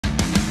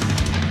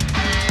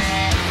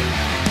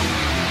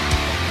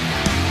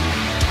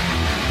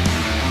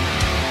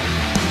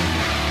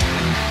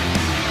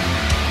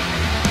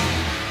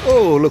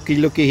Oh, looky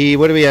here.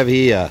 What do we have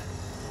here?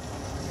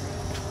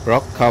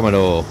 Brock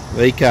Commodore,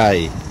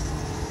 VK,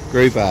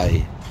 Group A.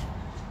 I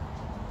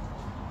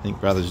think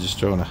brother's just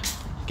trying to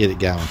get it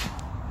going.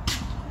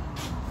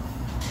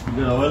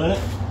 Good oil in it.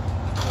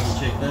 Let me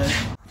check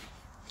that.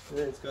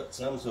 Yeah, it's got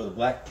some sort of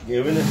black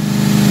goo in it.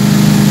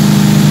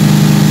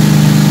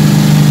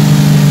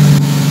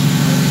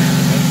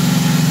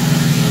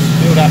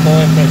 Build up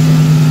oil pressure.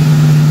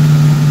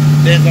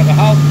 There's like a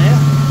halt now.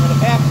 What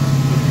about?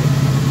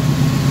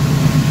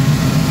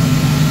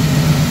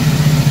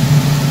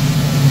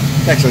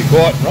 It's actually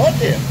quite right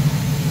there.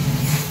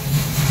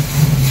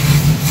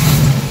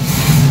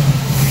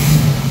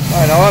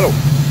 Ain't idle.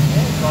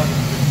 Yeah, it's like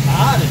it's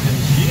harder than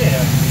the shit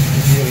out.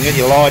 You got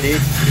your light here.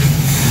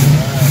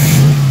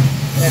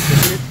 That's the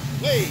shit.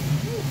 Whee!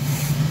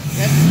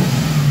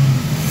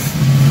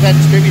 Is that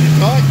distributor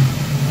tight?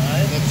 No.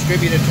 Is that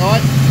distributor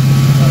tight?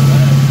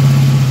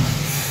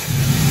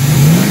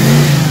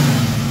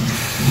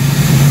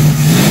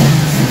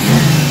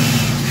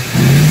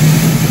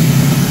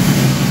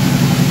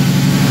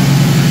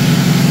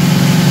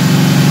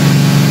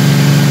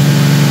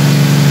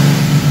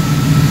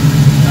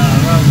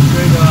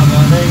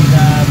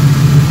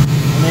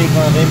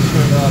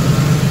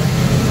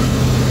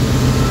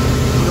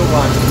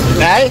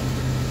 Okay.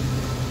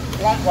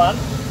 Flat one,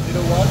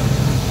 Little one.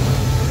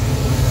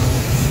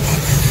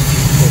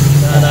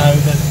 No,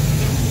 the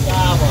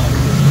star one.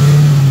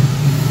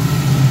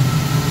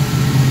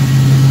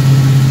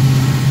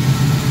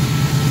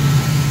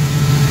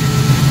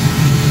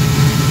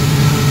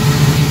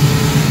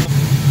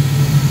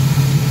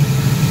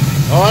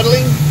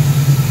 idling,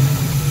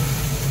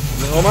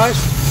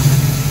 almost.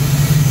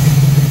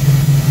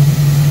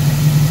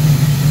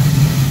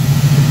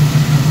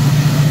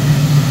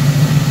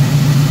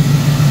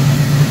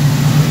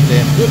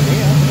 Sounds good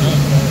now.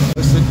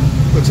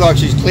 Looks like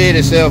she's cleared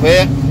herself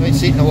out. Been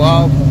sitting a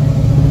while.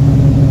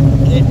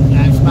 Yeah,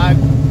 no smoke.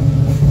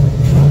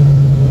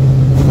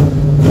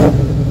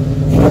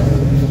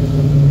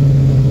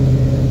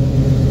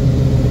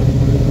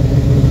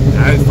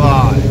 No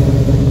fire.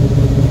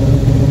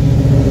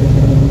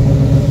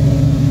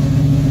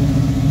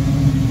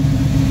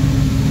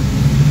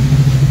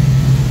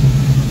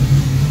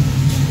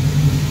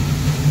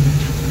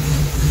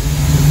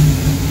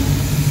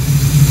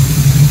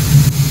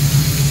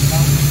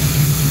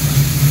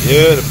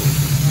 Beautiful.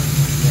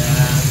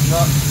 Yeah,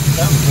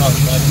 something's not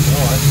smoking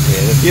nice.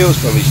 Yeah, the fuel's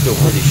probably still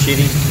pretty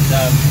shitty.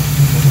 The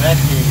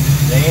vacuum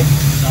there,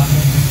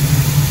 sucking.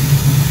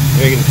 You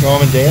reckon the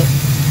timing down?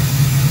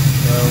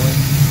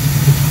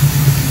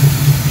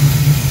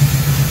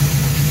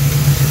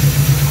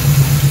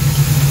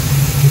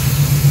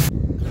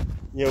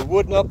 You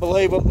would not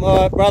believe what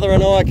my brother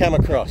and I come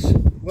across.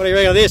 What do you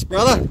reckon of this,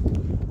 brother?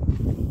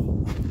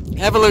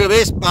 Have a look at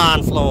this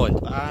barn flying.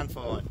 Barn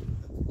fight.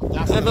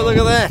 Have a look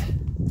at that.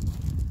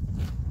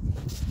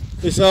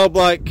 This old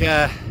bloke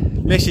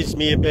messaged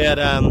me about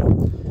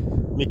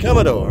my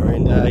Commodore,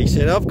 and he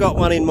said, I've got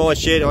one in my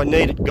shed, I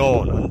need it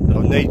gone.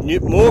 I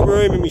need more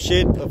room in my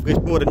shed. I've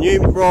just bought a new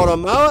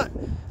ride-on mower,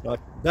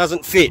 it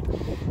doesn't fit.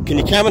 Can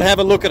you come and have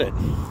a look at it?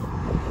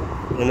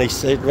 And he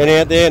said, went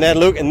out there and had a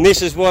look, and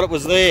this is what it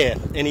was there.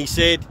 And he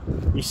said,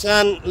 my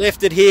son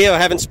left it here, I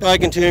haven't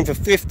spoken to him for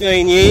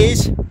 15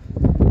 years,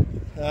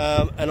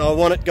 and I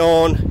want it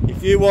gone.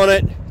 If you want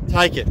it,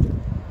 take it.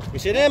 We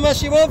said, how much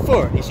do you want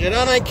for it? He said,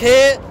 I don't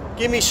care.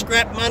 Give me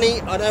scrap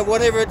money. I know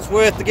whatever it's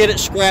worth to get it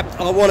scrapped.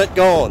 I want it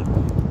gone.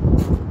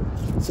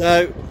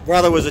 So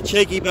brother was a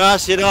cheeky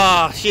bastard.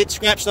 Oh shit,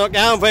 scrap's not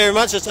going very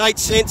much. It's 8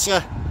 cents.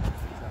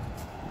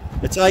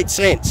 It's 8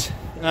 cents.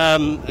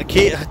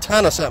 A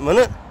ton or something,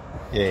 isn't it?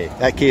 Yeah,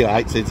 that kilo,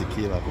 8 cents a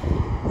kilo.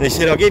 And he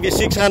said, I'll give you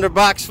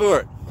 $600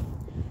 for it.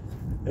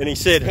 And he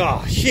said,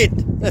 oh shit,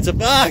 that's a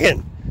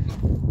bargain.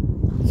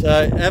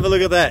 So have a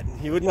look at that.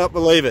 You would not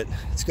believe it.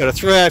 It's got a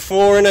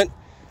 304 in it,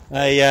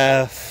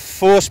 a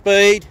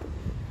 4-speed.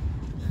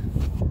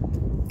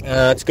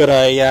 It's got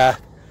a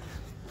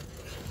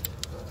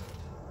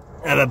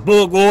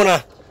Borg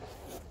Warner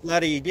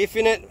bloody diff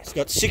in it. It's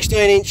got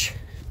 16-inch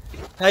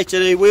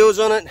HD wheels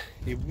on it.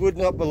 You would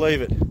not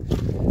believe it.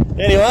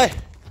 Anyway,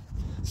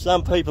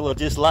 some people are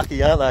just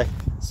lucky, aren't they?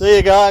 See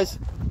you guys.